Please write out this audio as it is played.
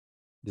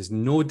There's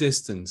no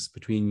distance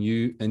between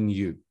you and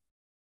you.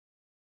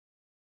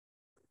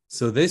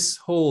 So this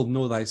whole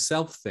know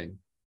thyself thing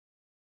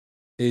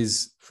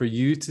is for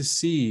you to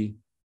see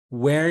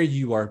where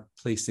you are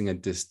placing a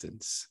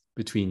distance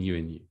between you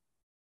and you.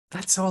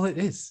 That's all it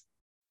is.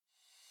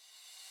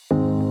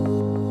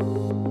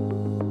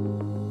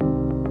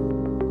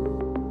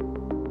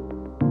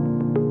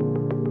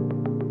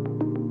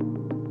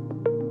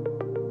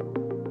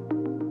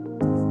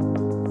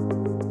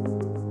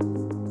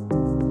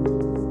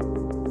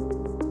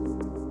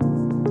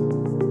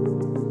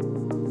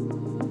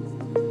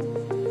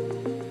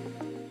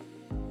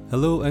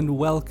 Hello and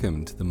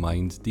welcome to the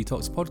Mind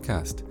Detox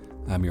podcast.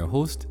 I'm your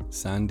host,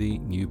 Sandy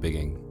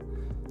Newbigging.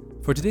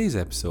 For today's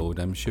episode,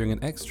 I'm sharing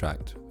an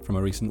extract from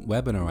a recent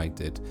webinar I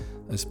did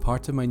as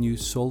part of my new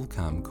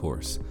SoulCam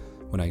course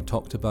when I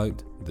talked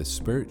about the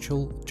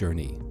spiritual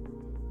journey.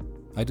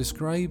 I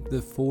described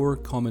the 4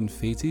 common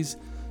phases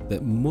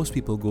that most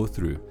people go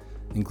through,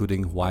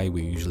 including why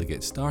we usually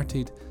get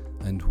started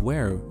and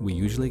where we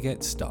usually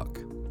get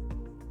stuck.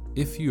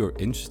 If you're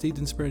interested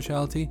in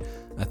spirituality,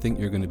 I think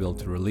you're going to be able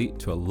to relate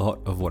to a lot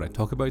of what I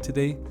talk about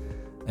today.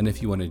 And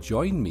if you want to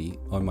join me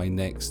on my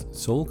next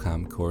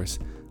SoulCam course,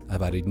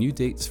 I've added new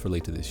dates for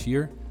later this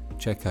year.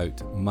 Check out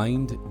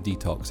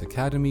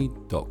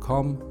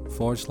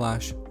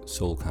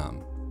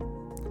minddetoxacademy.com/SoulCam.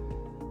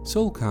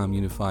 SoulCam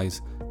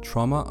unifies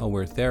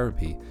trauma-aware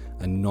therapy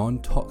and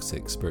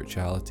non-toxic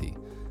spirituality.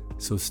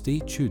 So stay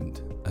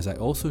tuned as I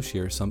also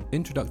share some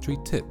introductory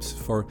tips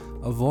for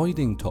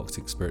avoiding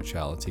toxic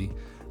spirituality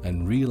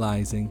and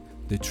realizing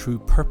the true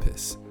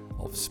purpose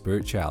of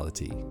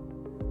spirituality.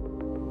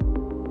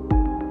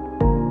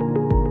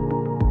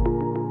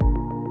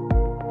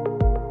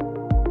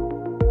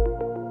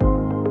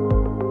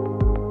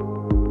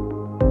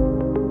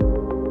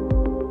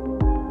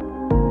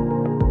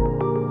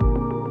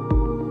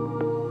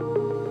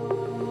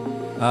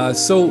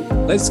 So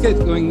let's get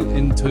going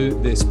into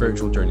the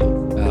spiritual journey,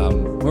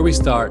 where we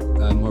start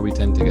and where we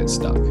tend to get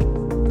stuck.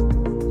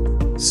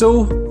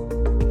 So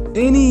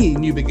any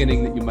new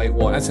beginning that you might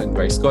want, that sounded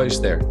very Scottish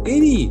there,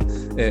 any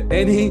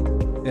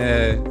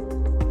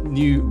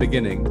new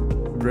beginning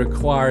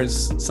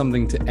requires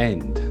something to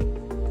end.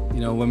 You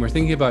know, when we're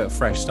thinking about a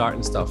fresh start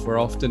and stuff, we're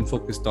often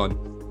focused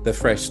on the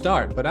fresh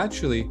start, but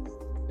actually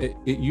it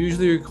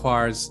usually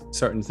requires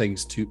certain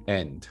things to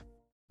end.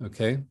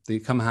 Okay, they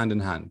come hand in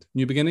hand.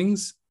 New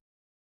beginnings,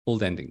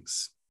 old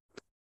endings.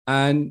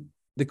 And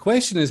the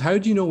question is, how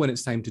do you know when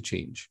it's time to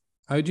change?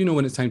 How do you know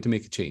when it's time to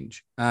make a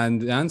change? And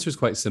the answer is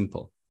quite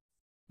simple.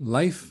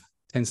 Life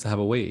tends to have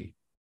a way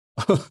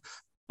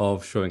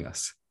of showing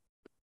us.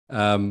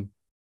 The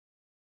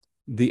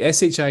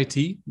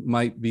SHIT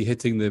might be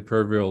hitting the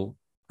peripheral,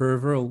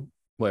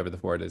 whatever the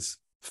word is,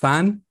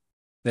 fan.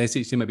 The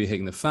SHT might be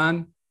hitting the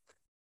fan,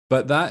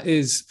 but that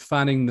is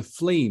fanning the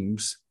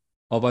flames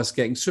of us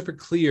getting super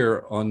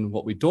clear on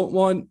what we don't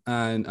want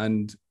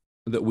and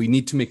that we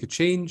need to make a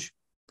change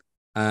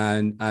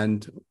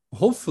and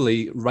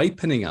hopefully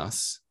ripening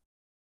us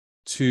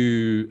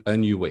to a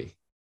new way,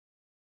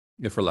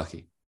 if we're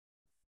lucky.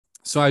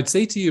 So I'd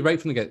say to you right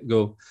from the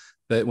get-go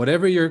that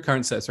whatever your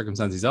current set of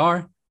circumstances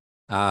are,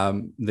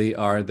 they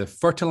are the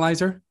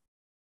fertilizer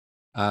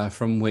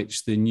from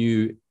which the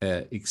new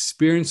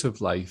experience of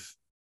life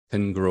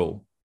can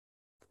grow.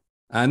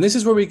 And this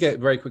is where we get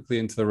very quickly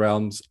into the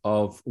realms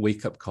of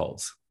wake-up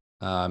calls.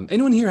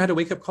 Anyone here had a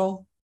wake-up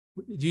call?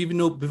 Do you even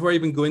know, before I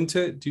even go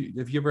into it,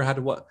 have you ever had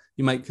what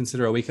you might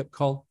consider a wake-up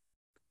call?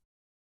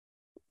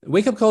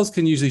 Wake-up calls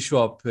can usually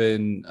show up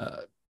in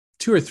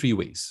 2 or 3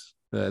 ways.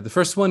 The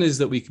first one is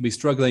that we can be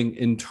struggling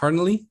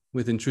internally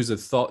with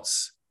intrusive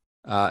thoughts,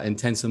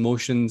 intense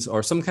emotions,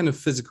 or some kind of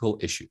physical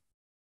issue.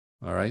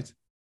 All right.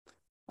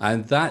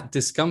 And that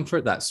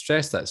discomfort, that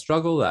stress, that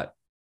struggle, that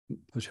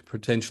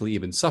potentially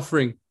even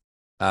suffering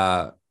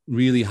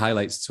really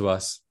highlights to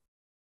us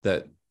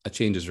that a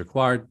change is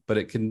required, but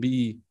it can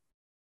be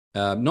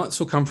not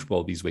so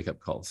comfortable, these wake-up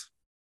calls.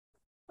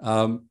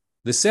 The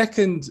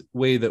second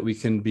way that we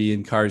can be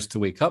encouraged to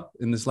wake up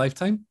in this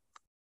lifetime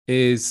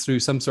is through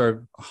some sort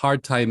of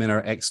hard time in our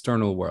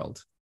external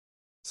world,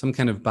 some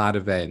kind of bad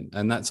event,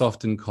 and that's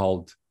often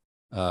called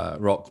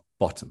rock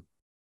bottom.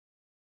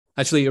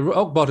 Actually,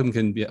 rock bottom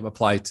can be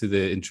applied to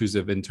the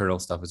intrusive internal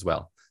stuff as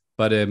well,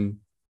 but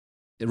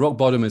rock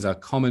bottom is a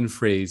common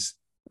phrase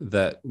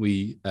that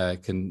we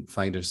can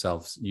find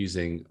ourselves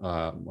using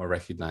or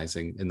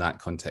recognizing in that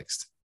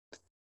context.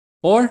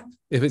 Or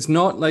if it's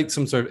not like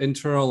some sort of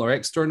internal or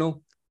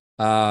external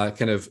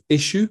kind of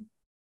issue,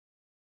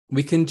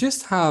 we can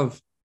just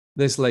have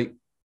this like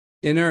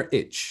inner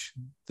itch,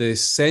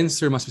 this sense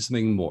there must be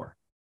something more.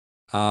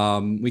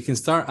 We can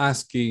start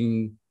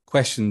asking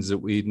questions that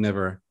we'd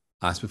never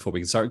asked before. We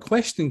can start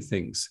questioning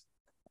things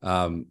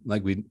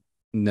like we'd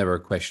never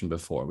questioned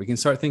before. We can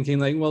start thinking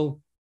like,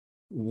 well,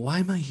 why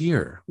am I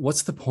here?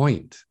 What's the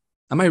point?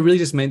 Am I really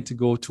just meant to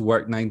go to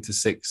work 9 to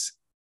 6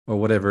 or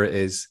whatever it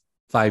is,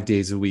 5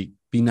 days a week,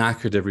 be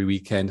knackered every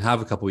weekend,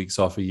 have a couple of weeks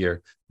off a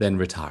year, then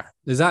retire?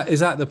 Is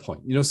that the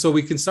point? You know, so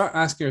we can start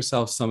asking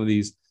ourselves some of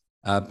these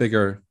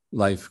bigger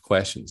life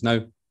questions.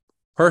 Now,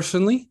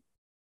 personally,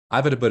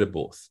 I've had a bit of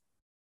both.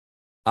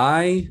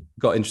 I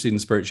got interested in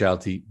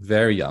spirituality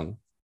very young,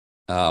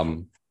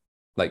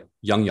 like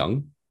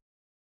young.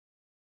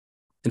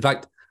 In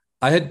fact,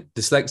 I had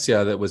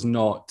dyslexia that was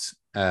not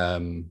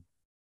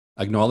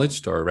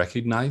acknowledged or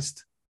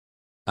recognized,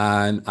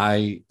 and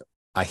I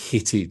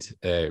hated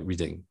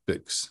reading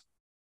books.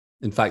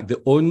 In fact,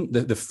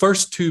 the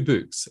first two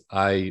books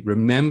I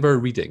remember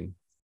reading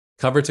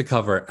cover to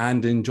cover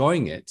and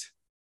enjoying it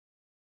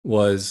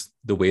was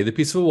The Way of the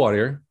Peaceful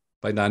Warrior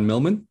by Dan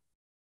Millman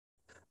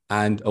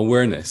and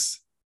Awareness.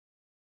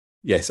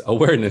 Yes,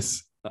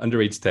 Awareness,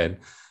 under age 10,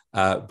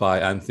 by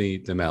Anthony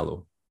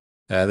DeMello.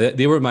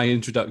 They were my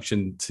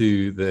introduction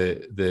to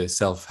the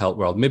self-help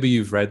world. Maybe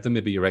you've read them,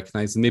 maybe you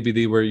recognize them, maybe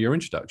they were your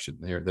introduction.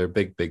 They're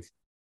big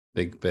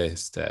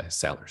best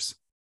sellers.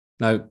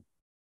 Now,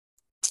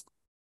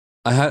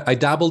 I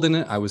dabbled in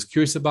it. I was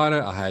curious about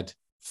it. I had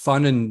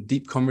fun and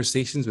deep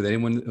conversations with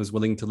anyone that was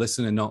willing to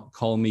listen and not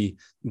call me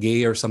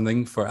gay or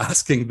something for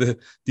asking the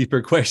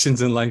deeper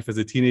questions in life as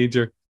a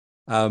teenager.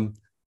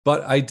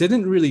 But I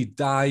didn't really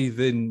dive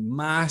in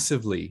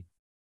massively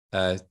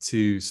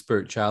to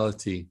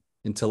spirituality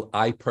until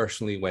I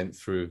personally went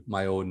through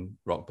my own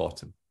rock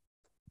bottom,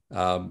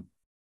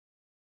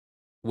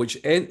 which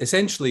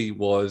essentially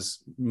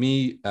was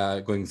me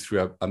going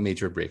through a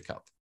major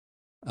breakup.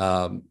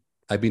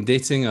 I've been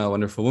dating a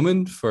wonderful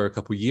woman for a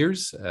couple of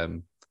years.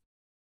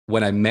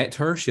 When I met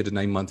her, she had a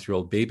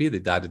 9-month-old baby. The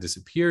dad had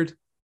disappeared.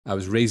 I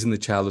was raising the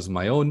child as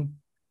my own.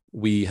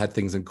 We had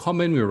things in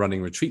common. We were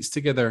running retreats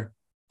together.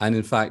 And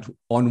in fact,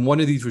 on one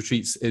of these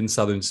retreats in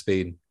southern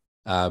Spain,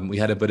 we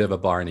had a bit of a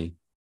Barney,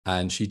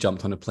 and she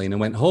jumped on a plane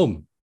and went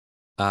home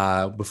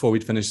before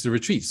we'd finished the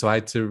retreat. So I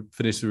had to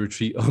finish the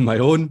retreat on my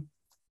own,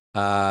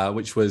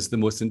 which was the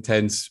most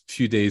intense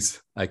few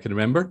days I can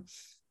remember,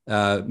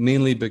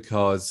 mainly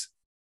because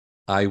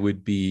I was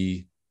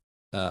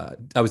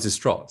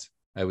distraught.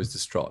 I was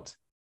distraught.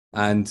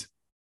 And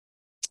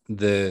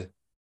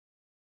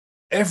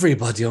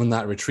everybody on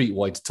that retreat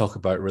wanted to talk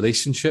about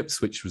relationships,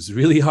 which was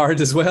really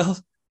hard as well.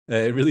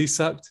 It really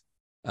sucked.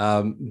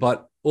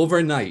 But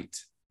overnight,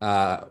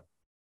 I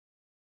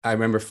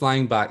remember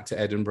flying back to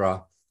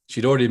Edinburgh.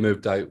 She'd already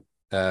moved out.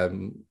 I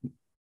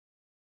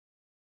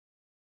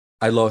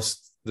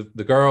lost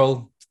the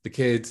girl, the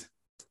kid.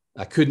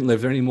 I couldn't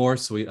live there anymore,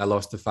 so I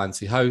lost the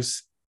fancy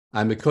house.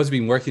 And because we've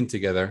been working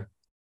together,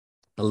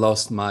 I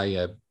lost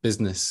my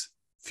business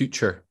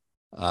future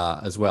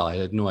as well. I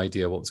had no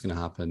idea what was going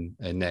to happen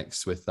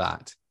next with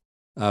that.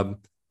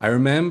 I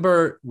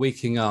remember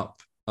waking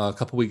up a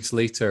couple of weeks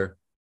later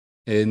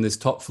in this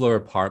top floor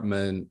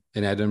apartment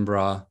in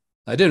Edinburgh.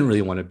 I didn't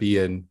really want to be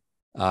in.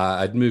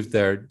 I'd moved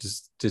there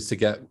just to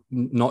get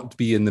not to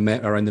be in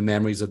around the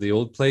memories of the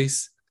old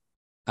place.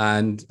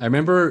 And I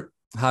remember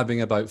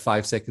having about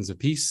 5 seconds of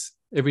peace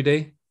every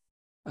day.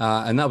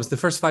 And that was the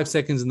first 5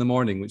 seconds in the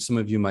morning, which some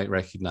of you might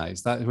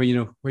recognize. That where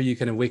you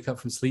kind of wake up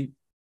from sleep.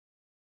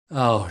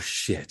 Oh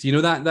shit. You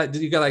know that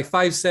you got like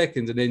 5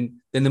 seconds and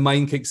then the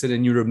mind kicks in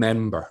and you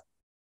remember.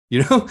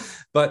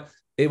 But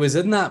it was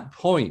in that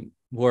point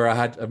where I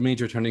had a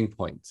major turning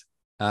point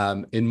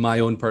in my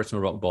own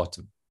personal rock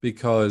bottom,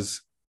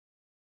 because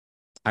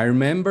I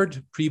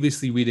remembered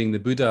previously reading the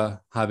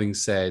Buddha having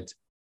said,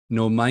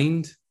 no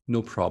mind,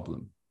 no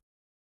problem.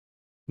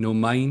 No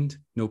mind,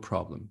 no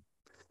problem.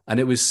 And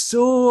it was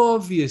so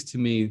obvious to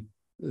me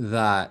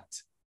that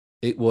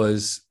it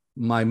was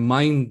my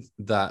mind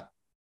that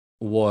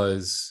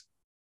was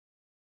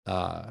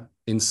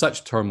in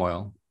such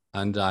turmoil,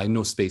 and I had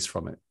no space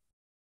from it.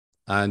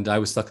 And I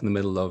was stuck in the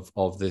middle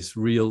of this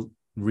real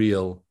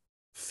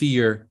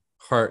fear,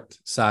 hurt,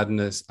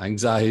 sadness,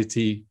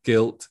 anxiety,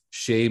 guilt,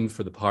 shame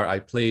for the part I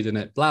played in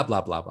it, blah,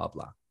 blah, blah, blah,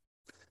 blah.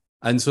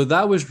 And so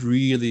that was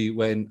really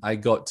when I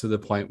got to the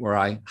point where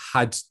I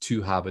had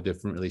to have a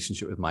different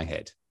relationship with my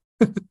head.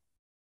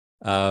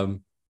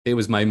 It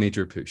was my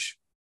major push.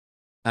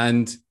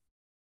 And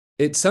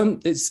it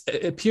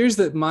appears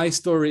that my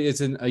story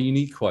isn't a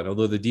unique one,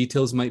 although the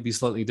details might be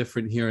slightly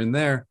different here and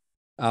there.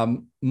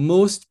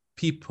 Most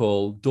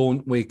people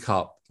don't wake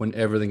up when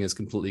everything is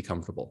completely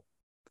comfortable,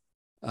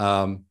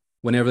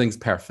 when everything's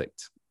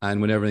perfect, and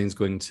when everything's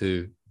going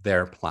to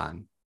their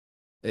plan.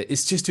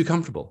 It's just too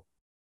comfortable.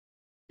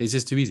 It's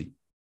just too easy.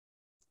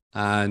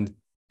 And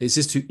it's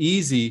just too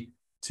easy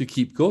to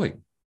keep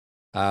going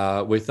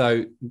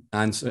without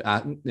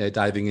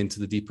diving into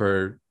the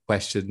deeper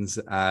questions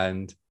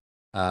and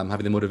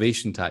having the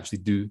motivation to actually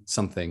do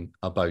something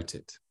about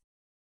it.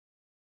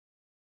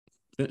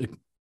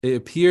 It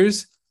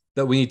appears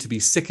that we need to be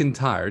sick and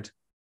tired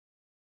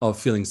of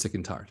feeling sick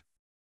and tired.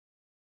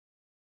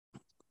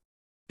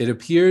 It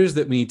appears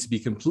that we need to be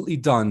completely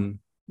done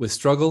with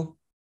struggle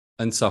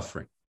and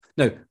suffering.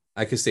 Now,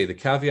 I could say the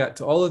caveat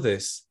to all of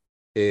this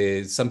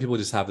is some people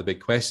just have the big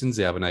questions.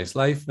 They have a nice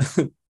life.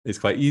 It's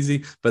quite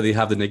easy, but they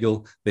have the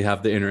niggle, they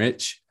have the inner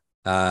itch,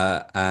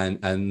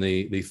 and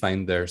they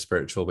find their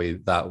spiritual way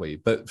that way.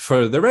 But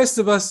for the rest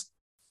of us,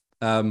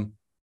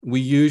 we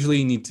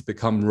usually need to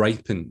become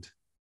ripened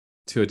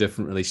to a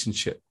different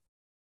relationship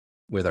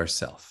with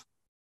ourselves.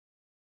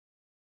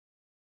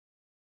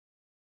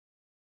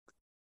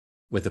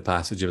 With the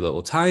passage of a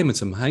little time and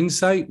some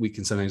hindsight, we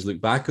can sometimes look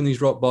back on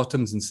these rock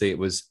bottoms and say it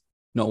was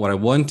not what I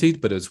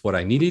wanted, but it was what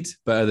I needed.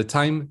 But at the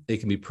time, it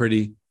can be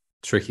pretty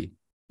tricky.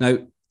 Now,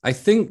 I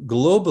think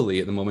globally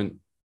at the moment,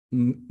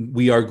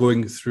 we are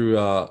going through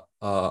a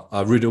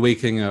rude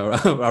awakening,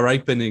 a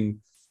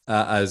ripening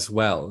as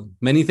well.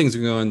 Many things are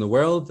going on in the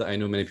world that I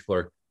know many people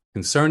are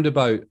concerned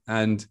about.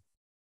 And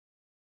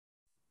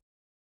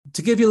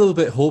to give you a little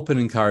bit of hope and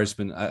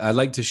encouragement, I'd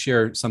like to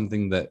share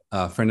something that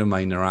a friend of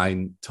mine,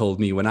 Narayan, told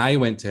me when I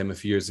went to him a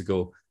few years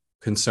ago,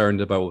 concerned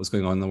about what was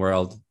going on in the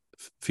world,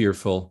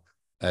 fearful,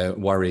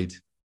 worried,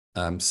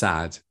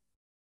 sad.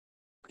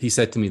 He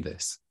said to me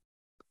this: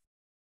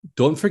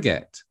 don't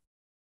forget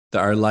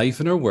that our life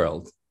and our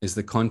world is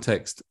the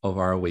context of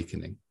our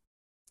awakening.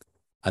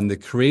 And the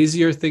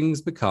crazier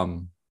things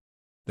become,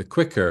 the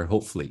quicker,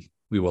 hopefully,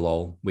 we will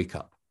all wake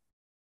up.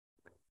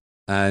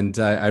 And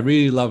I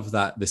really love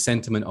that, the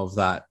sentiment of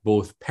that,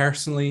 both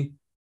personally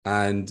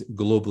and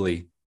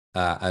globally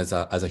as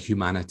a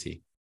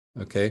humanity.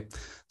 Okay.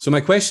 So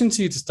my question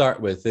to you to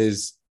start with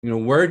is,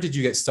 where did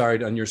you get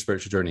started on your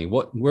spiritual journey?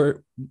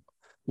 Where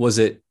was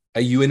it?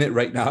 Are you in it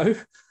right now?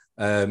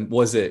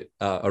 Was it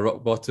a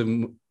rock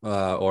bottom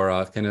or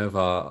a kind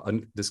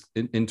of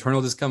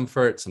internal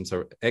discomfort, some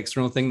sort of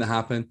external thing that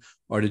happened?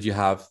 Or did you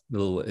have a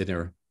little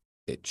inner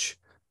itch?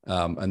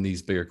 And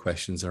these bigger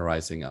questions are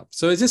rising up.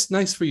 So it's just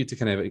nice for you to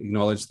kind of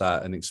acknowledge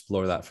that and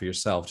explore that for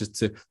yourself, just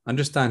to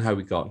understand how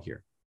we got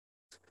here.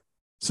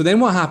 So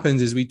then what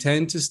happens is we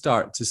tend to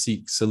start to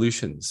seek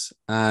solutions,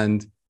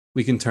 and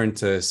we can turn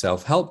to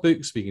self-help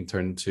books, we can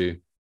turn to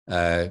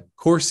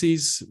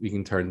courses, we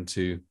can turn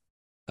to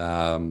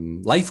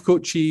life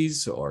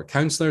coaches or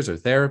counselors or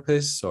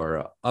therapists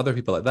or other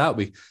people like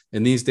that.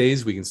 In these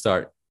days, we can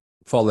start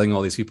following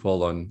all these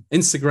people on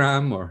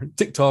Instagram or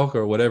TikTok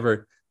or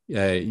whatever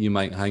you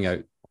might hang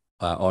out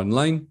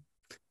online.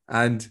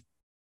 And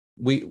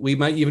we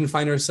might even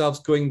find ourselves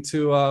going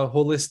to a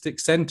holistic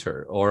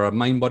center or a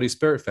mind, body,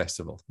 spirit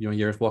festival.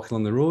 You're walking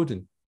on the road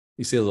and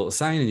you see a little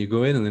sign and you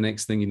go in, and the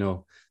next thing you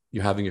know,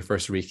 you're having your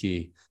first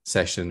Reiki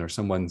session, or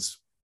someone's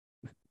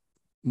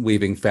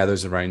waving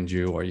feathers around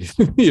you, or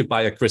you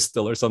buy a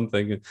crystal or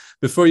something. And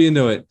before you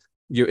know it,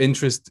 your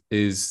interest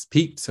is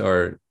piqued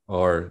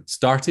or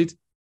started,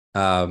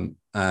 and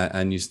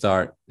you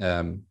start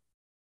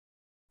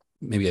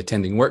maybe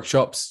attending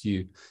workshops.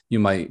 You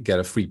might get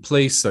a free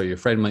place, or your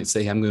friend might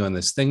say, hey, I'm going on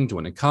this thing, do you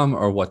want to come,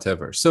 or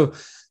whatever. So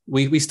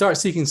we start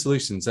seeking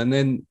solutions, and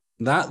then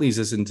that leads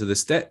us into the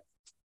step,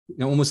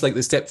 almost like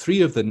the step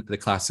 3 of the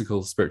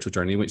classical spiritual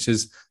journey, which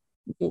is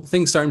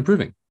things start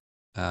improving.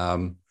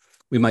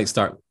 We might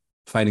start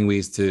finding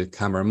ways to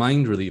calm our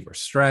mind, relieve our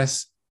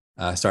stress,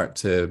 start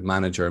to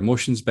manage our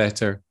emotions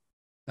better.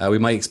 We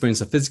might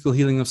experience a physical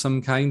healing of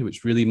some kind,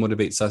 which really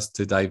motivates us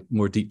to dive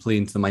more deeply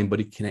into the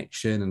mind-body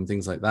connection and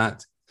things like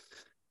that.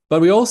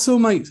 But we also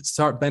might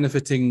start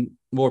benefiting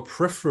more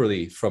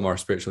peripherally from our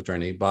spiritual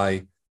journey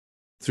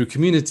through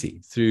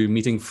community, through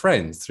meeting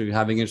friends, through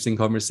having interesting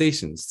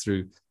conversations,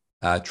 through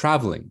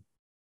traveling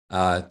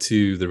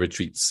to the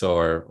retreats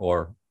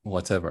or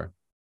whatever.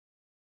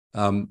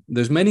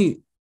 There's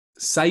many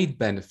side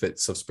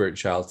benefits of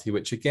spirituality,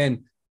 which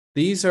again,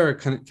 these are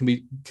can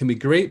be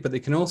great, but they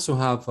can also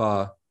have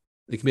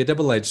they can be a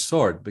double-edged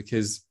sword,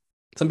 because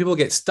some people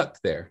get stuck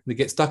there. They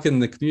get stuck in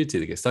the community,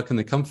 they get stuck in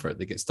the comfort,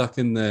 they get stuck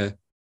in the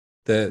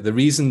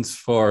reasons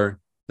for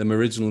them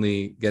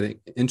originally getting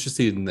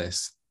interested in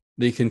this.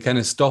 They can kind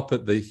of stop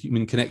at the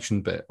human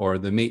connection bit, or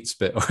the mates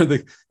bit, or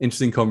the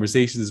interesting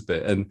conversations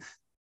bit,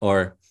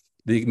 or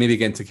they maybe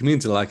get into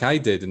community like I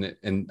did,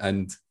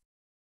 and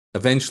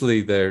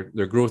eventually their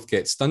growth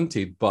gets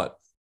stunted, but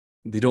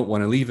they don't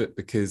want to leave it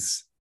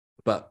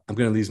but I'm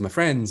going to lose my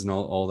friends and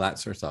all that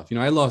sort of stuff.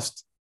 I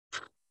lost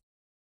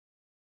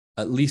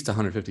at least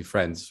 150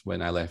 friends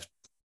when I left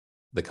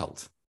the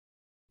cult,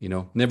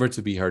 never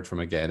to be heard from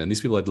again. And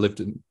these people had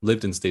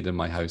lived and stayed in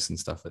my house and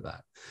stuff like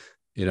that,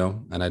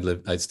 and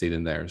I'd stayed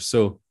in there.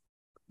 So,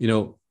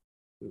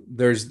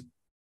 there's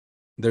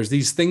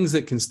these things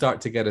that can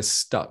start to get us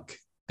stuck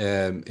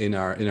in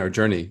our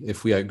journey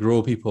if we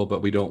outgrow people,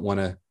 but we don't want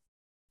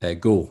to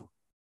go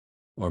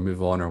or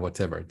move on or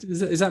whatever.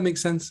 Does that make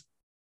sense?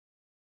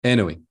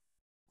 Anyway,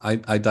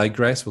 I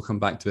digress. We'll come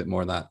back to a bit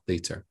more of that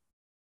later.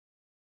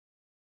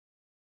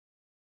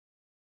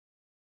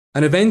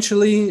 And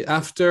eventually,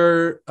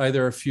 after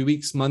either a few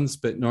weeks, months,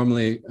 but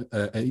normally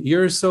a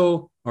year or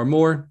so or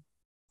more,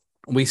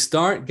 we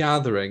start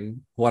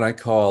gathering what I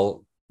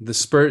call the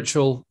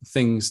spiritual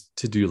things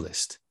to-do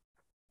list.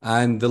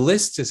 And the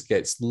list just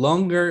gets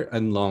longer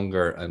and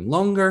longer and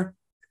longer.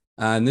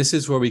 And this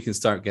is where we can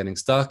start getting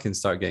stuck and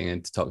start getting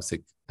into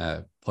toxic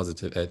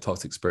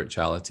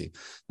spirituality.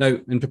 Now,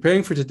 in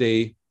preparing for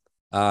today,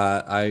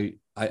 I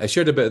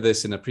shared a bit of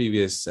this in a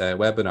previous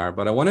webinar,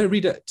 but I want to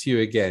read it to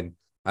you again.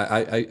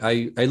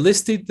 I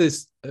listed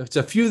this,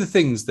 a few of the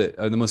things that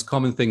are the most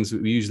common things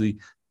that we usually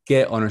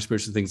get on our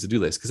spiritual things to do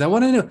list, because I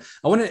want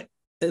to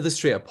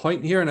illustrate a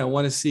point here, and I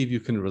want to see if you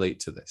can relate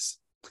to this.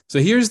 So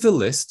here's the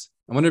list.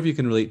 I wonder if you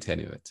can relate to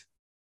any of it.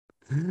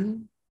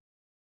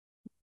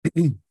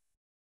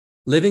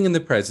 Living in the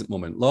present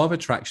moment, law of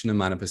attraction and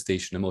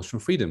manifestation, emotional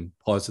freedom,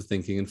 positive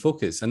thinking and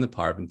focus, and the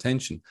power of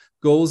intention,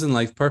 goals and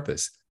life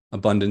purpose,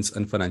 abundance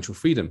and financial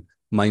freedom,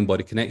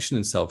 mind-body connection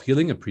and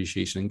self-healing,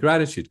 appreciation and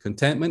gratitude,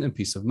 contentment and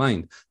peace of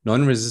mind,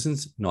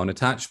 non-resistance,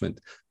 non-attachment,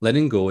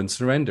 letting go and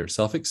surrender,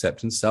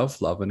 self-acceptance,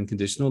 self-love and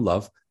unconditional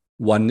love,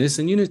 oneness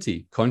and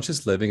unity,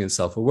 conscious living and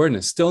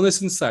self-awareness,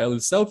 stillness and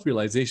silence,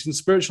 self-realization,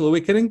 spiritual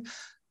awakening,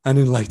 and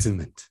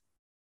enlightenment.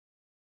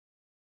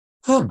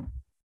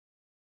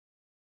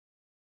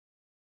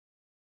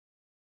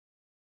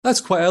 That's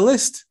quite a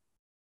list.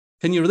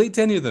 Can you relate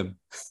to any of them?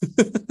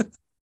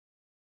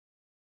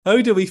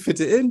 How do we fit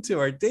it into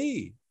our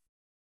day?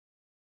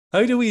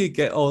 How do we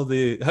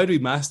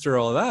master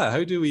all that?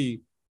 How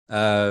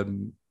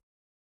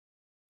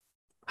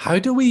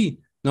do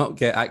we not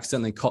get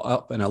accidentally caught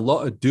up in a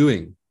lot of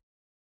doing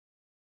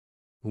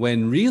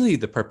when really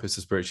the purpose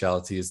of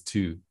spirituality is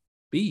to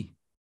be?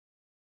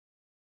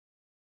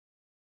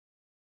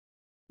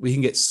 We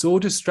can get so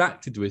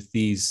distracted with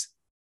these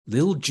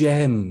little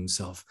gems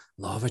of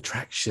law of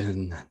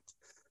attraction and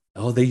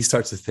all these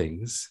sorts of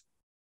things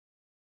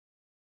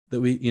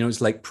that we,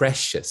 it's like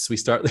precious. We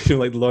start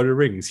like the Lord of the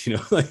Rings,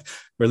 like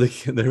we're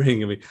looking at the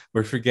ring and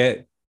we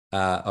forget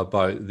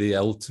about the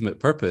ultimate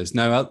purpose.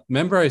 Now,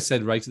 remember I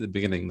said right at the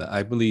beginning that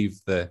I believe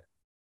the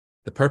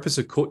purpose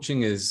of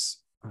coaching is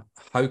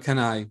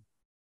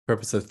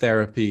purpose of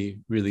therapy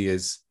really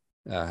is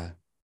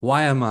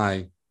why am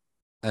I?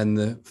 And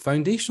the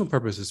foundational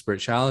purpose of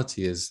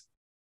spirituality is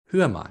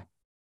who am I?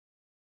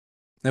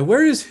 Now,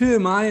 where is who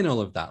am I in all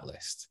of that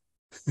list?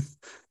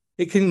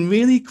 It can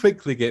really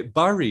quickly get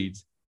buried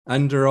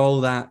under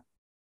all that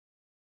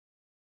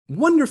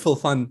wonderful,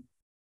 fun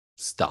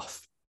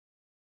stuff.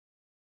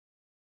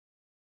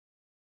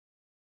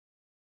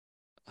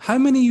 How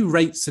many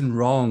rights and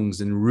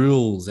wrongs and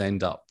rules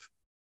end up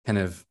kind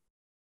of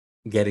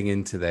getting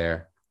into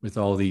there with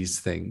all these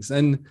things?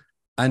 And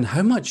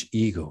how much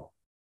ego,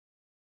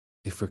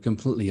 if we're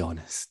completely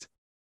honest?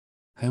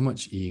 How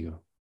much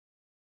ego?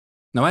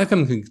 Now, I've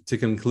come to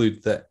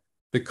conclude that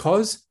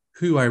because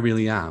who I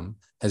really am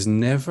has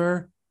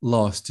never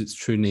lost its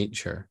true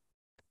nature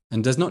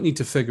and does not need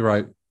to figure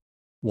out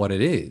what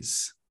it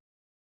is,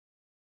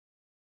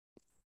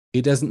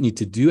 it doesn't need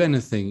to do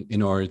anything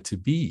in order to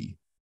be.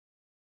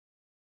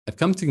 I've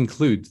come to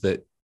conclude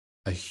that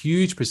a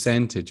huge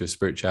percentage of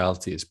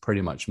spirituality is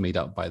pretty much made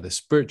up by the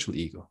spiritual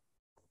ego,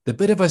 the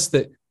bit of us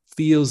that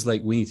feels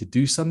like we need to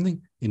do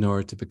something in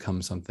order to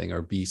become something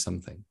or be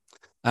something.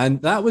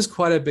 And that was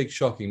quite a big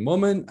shocking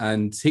moment,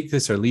 and take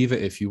this or leave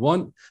it if you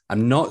want.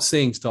 I'm not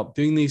saying stop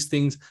doing these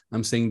things.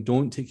 I'm saying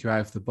don't take your eye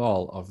off the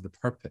ball of the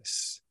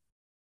purpose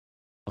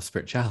of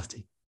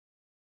spirituality.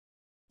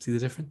 See the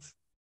difference?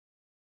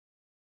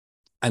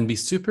 And be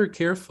super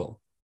careful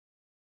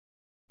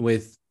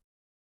with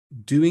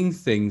doing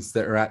things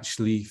that are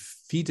actually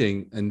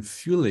feeding and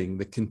fueling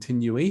the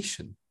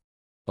continuation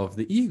of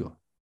the ego.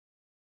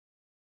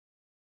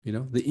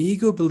 The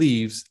ego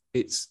believes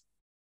it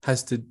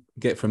has to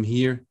get from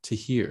here to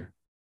here.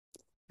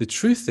 The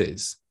truth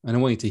is, and I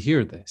want you to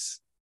hear this,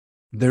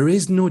 there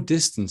is no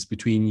distance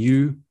between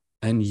you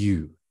and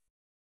you.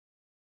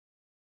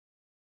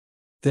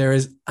 There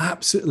is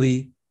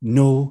absolutely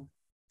no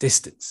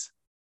distance.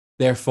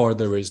 Therefore,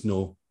 there is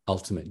no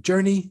ultimate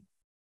journey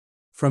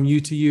from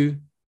you to you.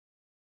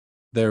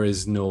 There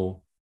is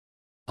no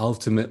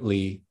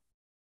ultimately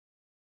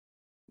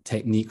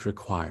technique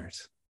required.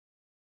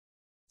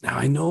 Now,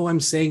 I know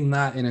I'm saying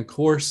that in a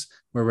course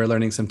where we're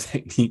learning some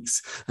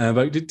techniques. I'm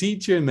about to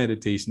teach you a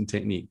meditation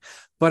technique,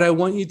 but I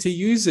want you to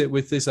use it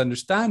with this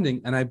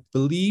understanding. And I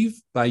believe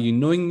by you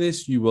knowing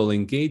this, you will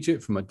engage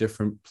it from a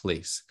different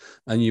place.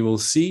 And you will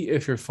see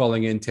if you're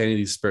falling into any of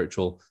these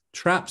spiritual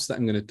traps that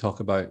I'm going to talk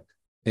about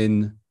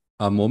in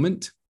a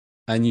moment.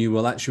 And you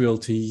will actually be able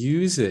to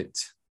use it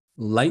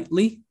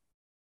lightly,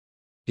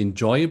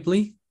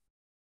 enjoyably,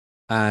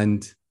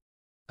 and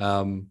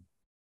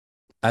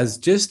as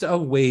just a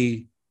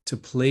way to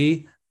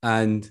play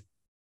and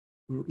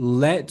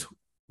let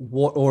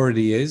what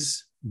already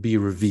is be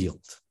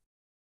revealed.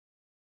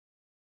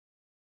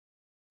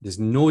 There's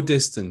no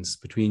distance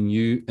between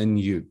you and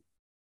you.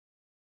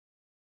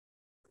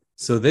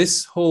 So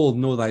this whole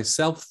know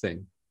thyself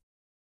thing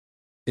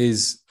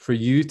is for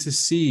you to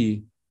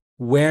see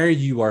where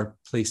you are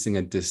placing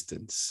a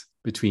distance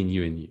between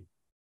you and you.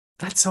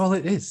 That's all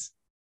it is.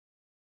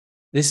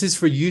 This is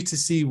for you to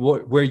see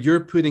where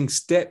you're putting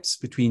steps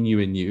between you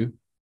and you.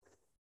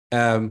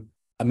 And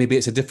maybe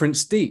it's a different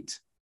state.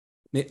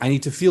 I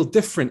need to feel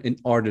different in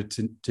order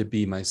to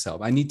be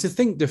myself. I need to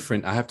think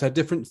different. I have to have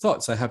different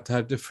thoughts. I have to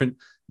have different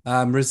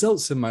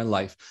results in my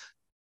life.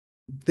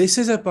 This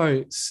is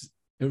about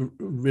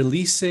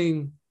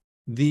releasing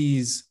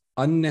these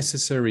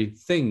unnecessary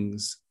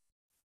things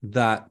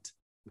that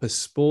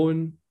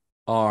postpone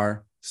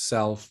our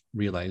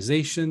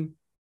self-realization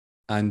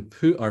and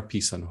put our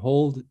peace on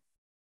hold,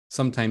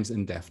 sometimes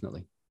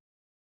indefinitely.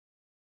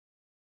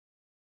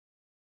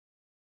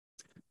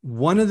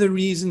 one of the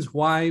reasons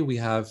why we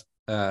have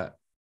the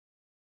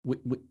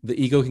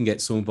ego can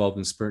get so involved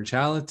in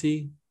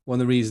spirituality, one of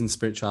the reasons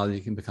spirituality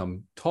can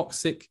become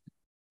toxic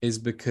is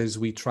because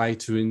we try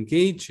to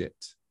engage it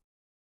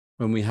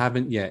when we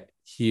haven't yet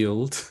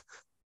healed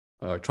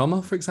our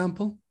trauma, for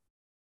example.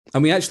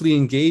 And we actually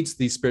engage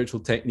these spiritual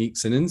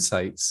techniques and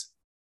insights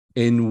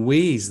in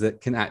ways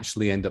that can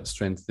actually end up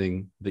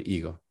strengthening the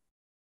ego.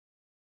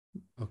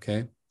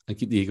 Okay? And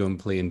keep the ego in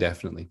play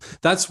indefinitely.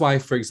 That's why,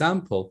 for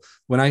example,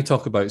 when I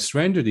talk about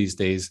surrender these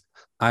days,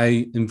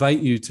 I invite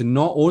you to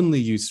not only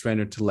use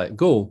surrender to let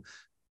go,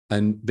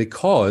 and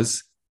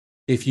because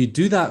if you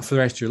do that for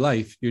the rest of your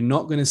life, you're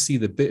not going to see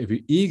the bit of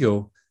your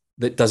ego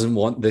that doesn't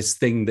want this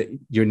thing that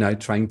you're now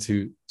trying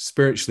to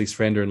spiritually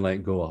surrender and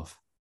let go of.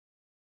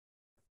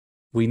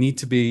 We need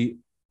to be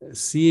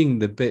seeing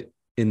the bit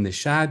in the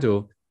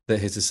shadow that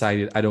has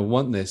decided, I don't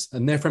want this,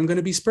 and therefore I'm going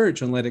to be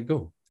spiritual and let it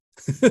go.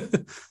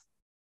 Do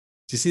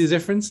you see the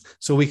difference?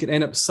 So we can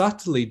end up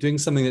subtly doing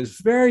something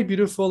that's very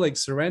beautiful, like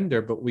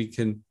surrender, but we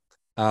can,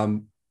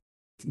 the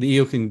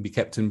ego can be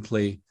kept in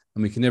play,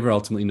 and we can never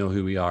ultimately know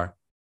who we are,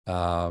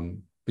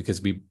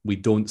 because we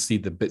don't see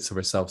the bits of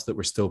ourselves that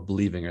we're still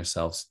believing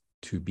ourselves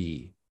to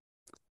be.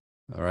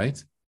 All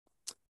right.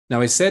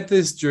 Now, I said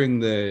this during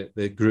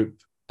the group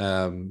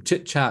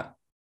chit chat,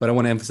 but I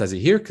want to emphasize it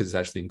here because it's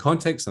actually in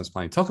context. I was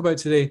planning to talk about it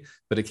today,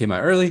 but it came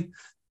out early.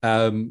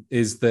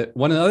 Is that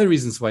one of the other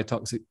reasons why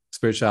toxic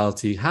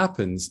spirituality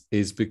happens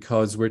is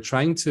because we're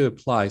trying to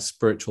apply a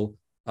spiritual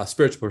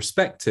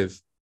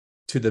perspective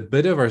to the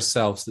bit of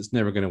ourselves that's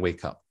never going to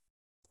wake up.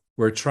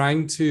 We're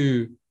trying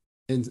to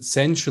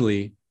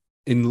essentially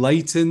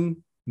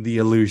enlighten the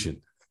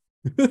illusion.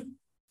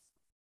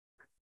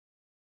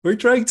 We're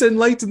trying to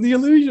enlighten the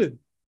illusion.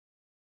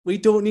 We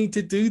don't need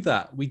to do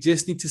that. We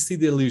just need to see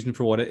the illusion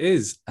for what it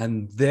is.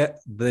 And that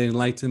the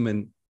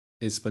enlightenment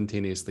is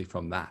spontaneously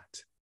from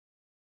that.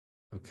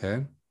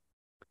 Okay?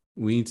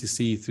 We need to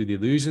see through the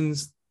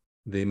illusions,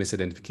 the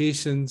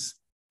misidentifications,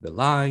 the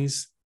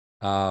lies,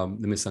 the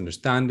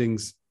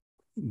misunderstandings,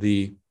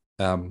 the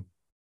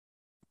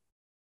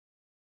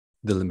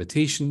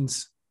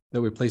limitations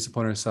that we place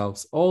upon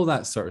ourselves, all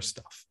that sort of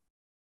stuff.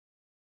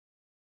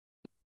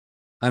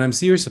 And I'm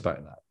serious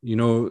about that. You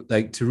know,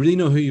 like to really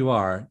know who you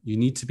are, you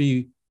need to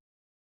be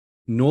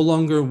no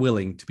longer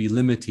willing to be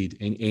limited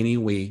in any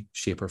way,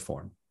 shape, or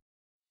form.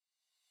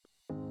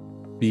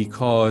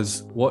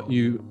 Because what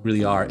you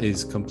really are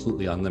is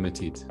completely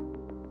unlimited.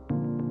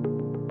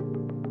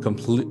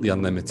 Completely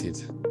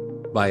unlimited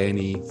by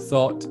any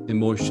thought,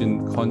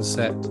 emotion,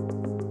 concept.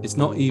 It's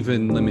not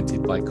even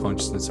limited by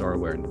consciousness or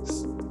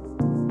awareness.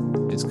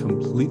 It's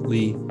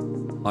completely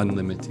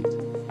unlimited.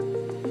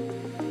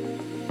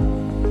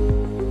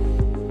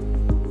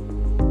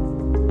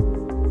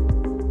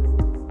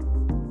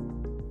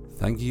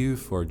 Thank you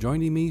for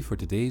joining me for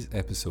today's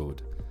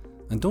episode.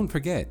 And don't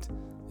forget,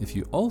 if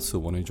you also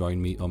want to join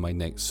me on my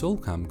next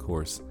SoulCam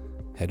course,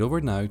 head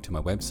over now to my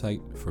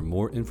website for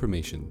more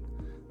information,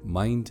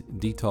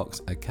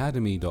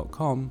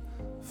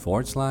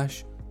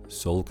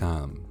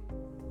 minddetoxacademy.com/SoulCam.